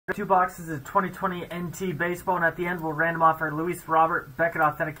2 boxes of 2020 NT Baseball, and at the end we'll random off our Luis Robert Beckett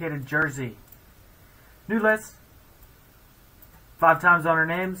authenticated jersey. New list. 5 times on our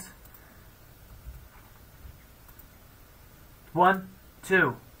names. 1,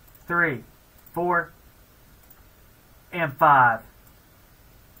 2, 3, 4, and 5. This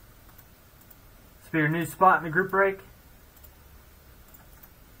will be your new spot in the group break.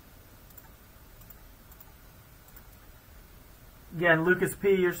 Again, Lucas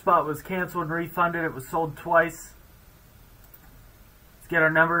P., your spot was canceled and refunded. It was sold twice. Let's get our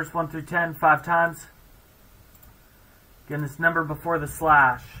numbers 1 through 10 5 times. Again, this number before the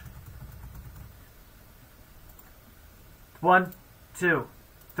slash. 1, 2,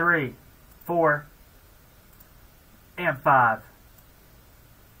 3, 4, and 5.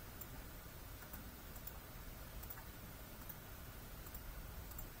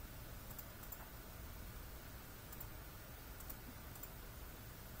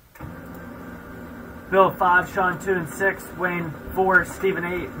 Bill 5, Sean 2 and 6, Wayne 4, Stephen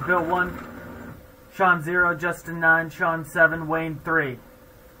 8, Bill 1, Sean 0, Justin 9, Sean 7, Wayne 3.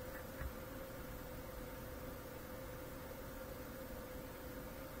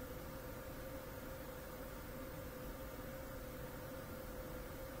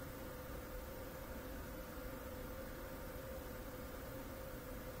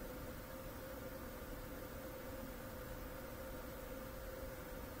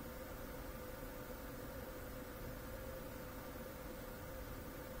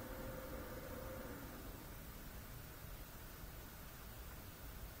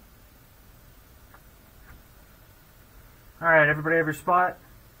 Alright, everybody have your spot?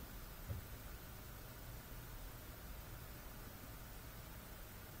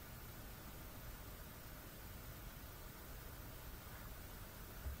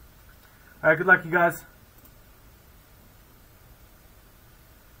 Alright, good luck, you guys.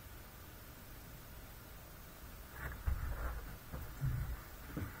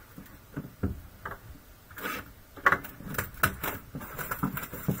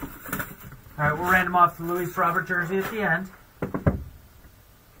 Alright, we'll random off the Luis Robert jersey at the end.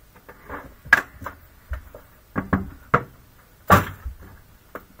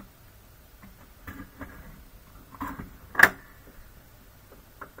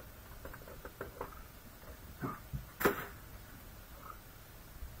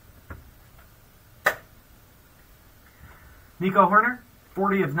 Nico Horner,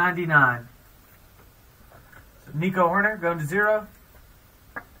 40 of 99. So Nico Horner going to 0.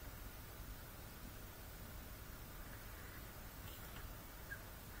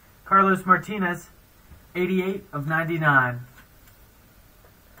 Carlos Martinez, 88 of 99.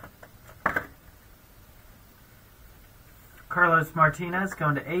 Carlos Martinez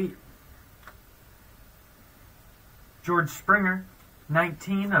going to 8. George Springer,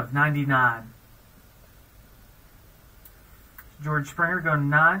 19 of 99. George Springer going to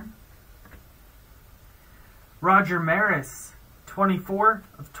 9. Roger Maris, 24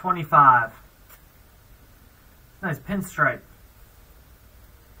 of 25. Nice pinstripe.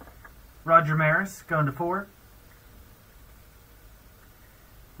 Roger Maris going to 4.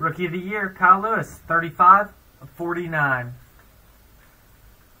 Rookie of the Year, Kyle Lewis, 35 of 49.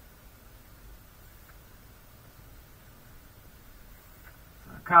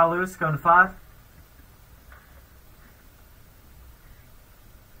 Kyle Lewis going to 5.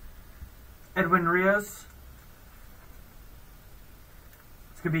 Edwin Rios,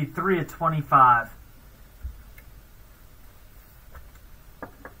 it's going to be 3 of 25.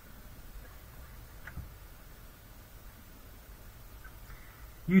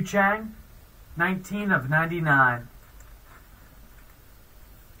 Yu Chang, 19 of 99.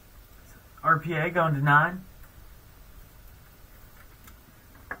 RPA going to 9.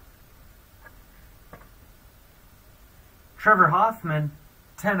 Trevor Hoffman,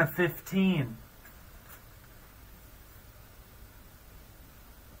 10 of 15.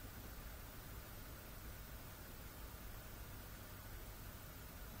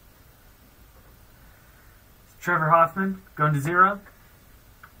 Trevor Hoffman going to 0.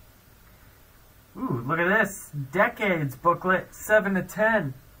 Ooh, look at this. Decades booklet, 7 of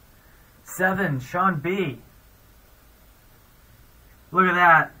 10. 7, Sean B. Look at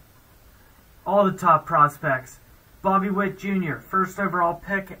that. All the top prospects. Bobby Witt Jr., first overall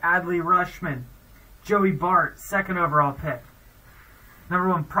pick. Adley Rushman. Joey Bart, second overall pick.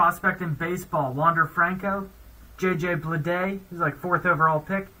 #1 prospect in baseball, Wander Franco. J.J. Bleday, he's like 4th overall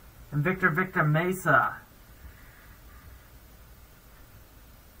pick. And Victor Mesa.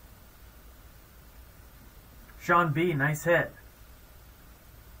 Sean B., nice hit.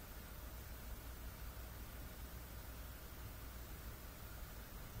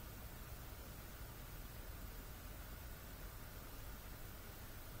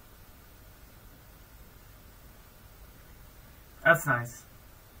 That's nice.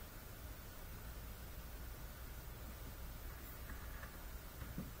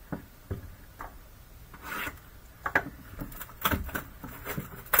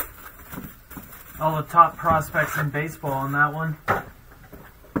 All the top prospects in baseball on that one.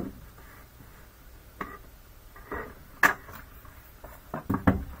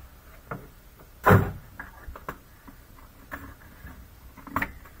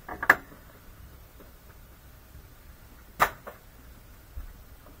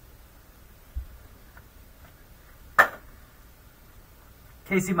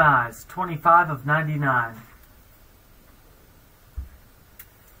 Casey Mize, 25 of 99.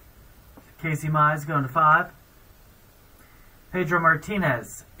 Casey Mize going to 5. Pedro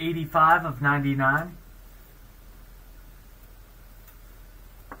Martinez, 85 of 99.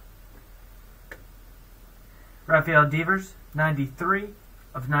 Rafael Devers, 93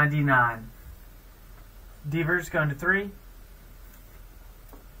 of 99. Devers going to 3.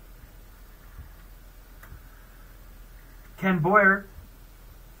 Ken Boyer,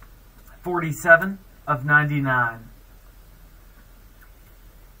 47 of 99.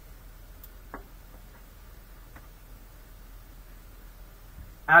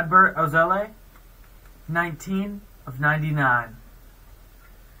 Adbert Ozole, 19 of 99.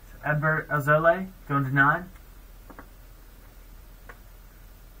 So Adbert Ozole going to 9.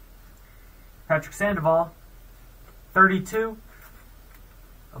 Patrick Sandoval, 32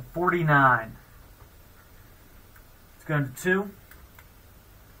 of 49. It's going to 2.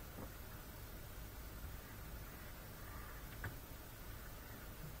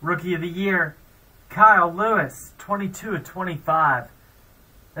 Rookie of the Year, Kyle Lewis, 22 of 25.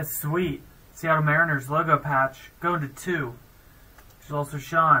 That's sweet. Seattle Mariners logo patch, going to 2. There's also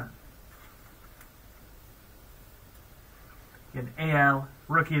Sean. An AL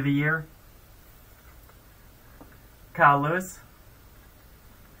Rookie of the Year, Kyle Lewis.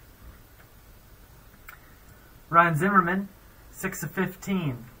 Ryan Zimmerman, 6 of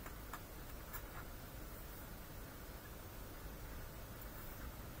 15.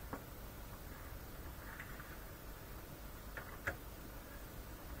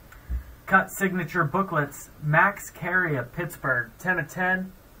 Cut signature booklets, Max Carey of Pittsburgh, 10 of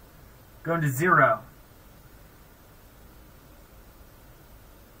 10, going to 0.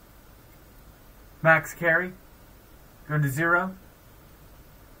 Max Carey, going to 0.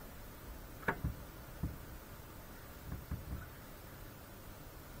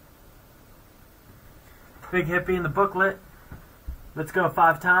 Big hippie in the booklet. Let's go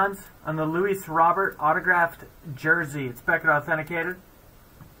 5 times on the Luis Robert autographed jersey. It's Beckett authenticated.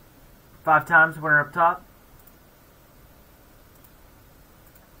 5 times, winner up top.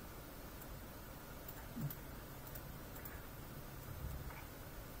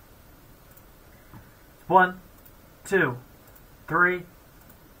 One, 2, 3,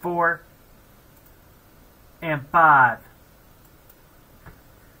 4, and 5.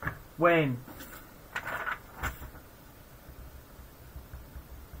 Wayne.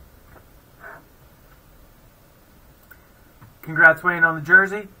 Congrats, Wayne, on the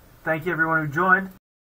jersey. Thank you, everyone who joined.